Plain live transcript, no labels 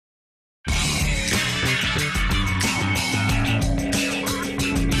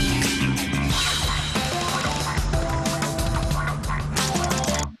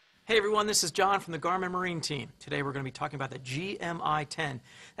Hey everyone, this is John from the Garmin Marine team. Today we're going to be talking about the GMI 10.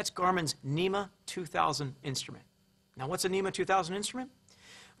 That's Garmin's NEMA 2000 instrument. Now what's a NEMA 2000 instrument?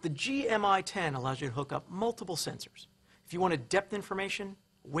 The GMI 10 allows you to hook up multiple sensors. If you wanted depth information,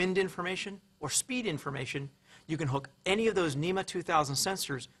 wind information, or speed information, you can hook any of those NEMA 2000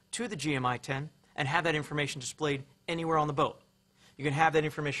 sensors to the GMI 10 and have that information displayed anywhere on the boat. You can have that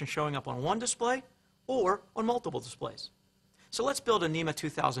information showing up on one display or on multiple displays. So let's build a NEMA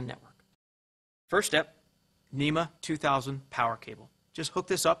 2000 network. First step, NEMA 2000 power cable. Just hook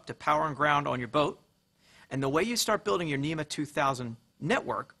this up to power and ground on your boat. And the way you start building your NEMA 2000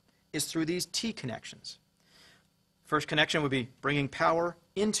 network is through these T connections. First connection would be bringing power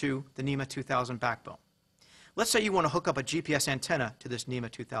into the NEMA 2000 backbone. Let's say you want to hook up a GPS antenna to this NEMA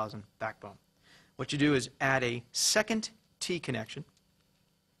 2000 backbone. What you do is add a second T connection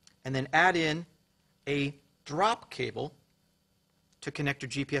and then add in a drop cable to connect your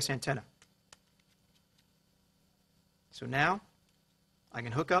GPS antenna. So now I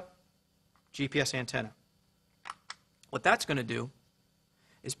can hook up GPS antenna. What that's going to do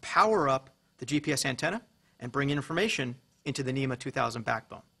is power up the GPS antenna and bring information into the NEMA 2000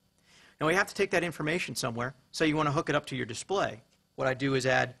 backbone. Now we have to take that information somewhere. Say you want to hook it up to your display. What I do is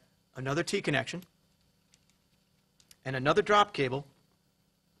add another T connection and another drop cable.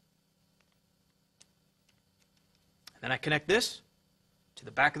 And then I connect this to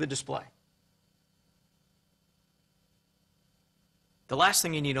the back of the display. The last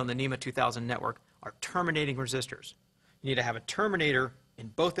thing you need on the NEMA 2000 network are terminating resistors. You need to have a terminator in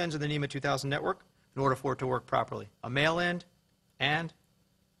both ends of the NEMA 2000 network in order for it to work properly. A male end and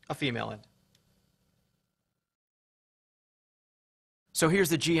a female end. So here's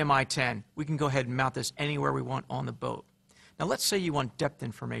the GMI 10. We can go ahead and mount this anywhere we want on the boat. Now let's say you want depth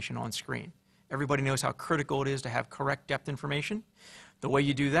information on screen. Everybody knows how critical it is to have correct depth information. The way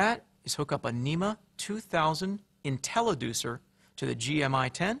you do that is hook up a NEMA 2000 IntelliDucer to the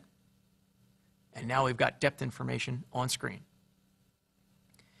GMI 10, and now we've got depth information on screen.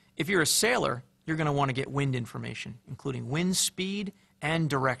 If you're a sailor, you're going to want to get wind information, including wind speed and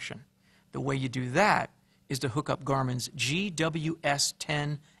direction. The way you do that is to hook up Garmin's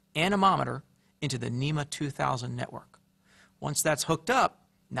GWS-10 anemometer into the NEMA 2000 network. Once that's hooked up,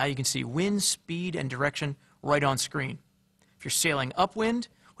 now you can see wind, speed, and direction right on screen. If you're sailing upwind,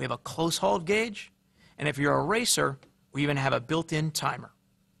 we have a close-hauled gauge, and if you're a racer, we even have a built-in timer.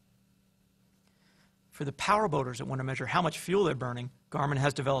 For the power boaters that want to measure how much fuel they're burning, Garmin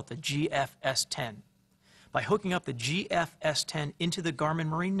has developed the GFS-10. By hooking up the GFS-10 into the Garmin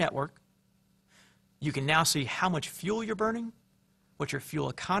Marine network, you can now see how much fuel you're burning, what your fuel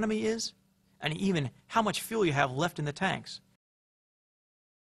economy is, and even how much fuel you have left in the tanks.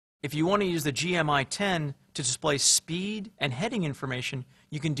 If you want to use the GMI 10 to display speed and heading information,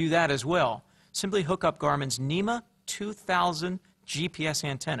 you can do that as well. Simply hook up Garmin's NEMA 2000 GPS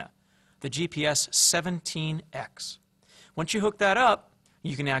antenna, the GPS 17X. Once you hook that up,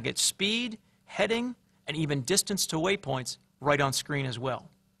 you can now get speed, heading, and even distance to waypoints right on screen as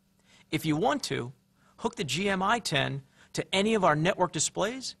well. If you want to, hook the GMI 10 to any of our network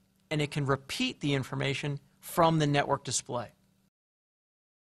displays, and it can repeat the information from the network display.